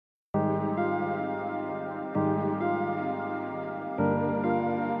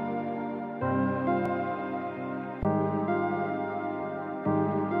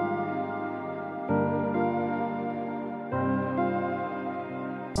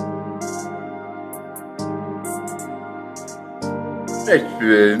Cześć,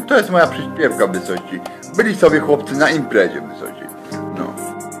 to jest moja przyśpiewka w wysokości. Byli sobie chłopcy na imprezie w wysokości. No.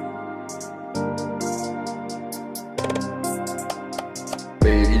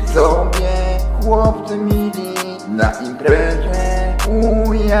 Byli sobie chłopcy mili na imprezie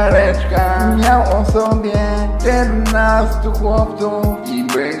u Jareczka. Miał on sobie 14 chłopców i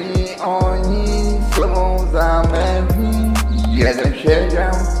byli oni sobą zamężni. Jeden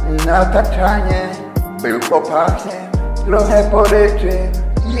siedział na taczanie, był chłopakiem, trochę poryczy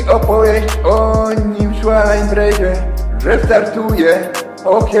i opowieść o nim szła na imprezie, że startuje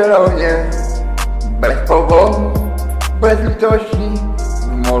po kieronie, bez powodu, bez litości,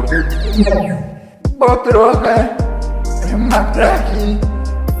 w mordy, bo trochę ma traki,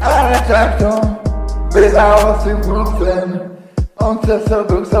 ale tak to bywało z tym chłopcem. On co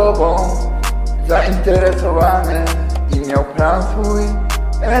był sobą zainteresowany i miał plan swój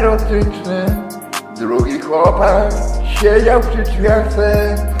erotyczny. Drugi chłopak siedział przy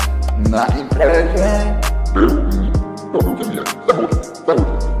drzwiachce na imprezie. To był ten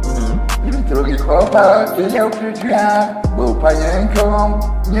Drugi chłopak siedział przy drzwiach, był panienką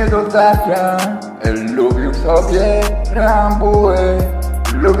nie do zdarcia. Lubił sobie rambuły,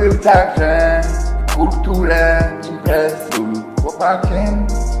 lubił także kulturę imprez. Był chłopakiem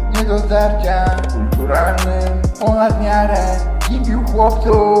nie do zdarcia, kulturalnym ponad miarę. I bił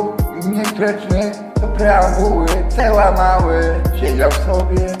chłopców niegrzecznych do preambuły, ceła mały. Siedział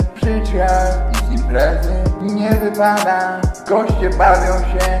sobie przy drzwiach i z imprezy nie wypada. Goście bawią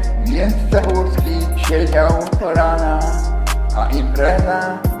się, więc Zachórski siedział do rana. A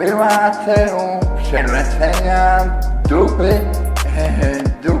impreza była celą przelecenia dupy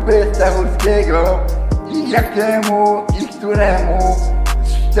Zachórskiego. I jak temu i któremu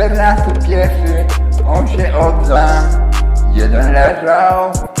z 14 pierwszy on się odda. Jeden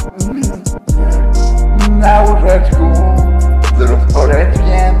leżał na łóżeczku z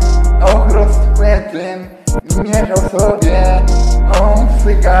rozporeczkiem ochrostwętym. Mierzał sobie on w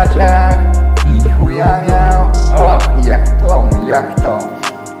sygaciach i chuja miał. Och, jak to.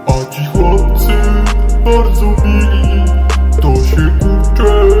 A ci chłopcy bardzo mili, to się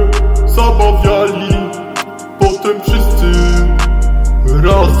kurczę zabawiali. Potem wszyscy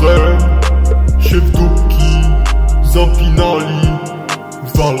razem się w dupki zapinali.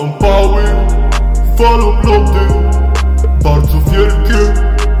 Walą pały, walą lody, bardzo wielkie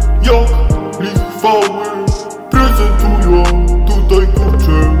jak lichwały. Prezentują tutaj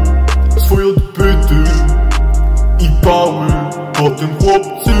kurcze swoje odbyty i pały. Potem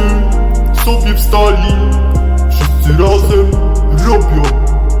chłopcy sobie wstali, wszyscy razem robią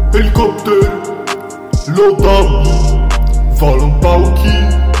helikopter lodami. Walą pałki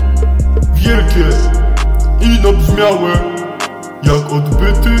wielkie i nabrzmiałe jak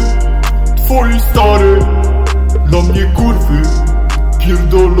odbyty twoi stare. Dla mnie kurwy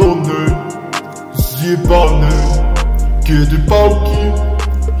pierdolone, zjebane. Kiedy pałki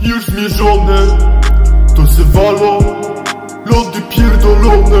już zmierzone, to se walą lody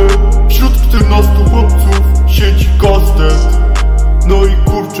pierdolone. Wśród 14 chłopców siedzi kastet. No i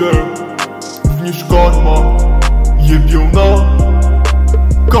kurczę, również karma. Jebią na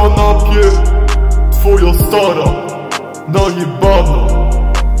kanapie twoja stara najebana.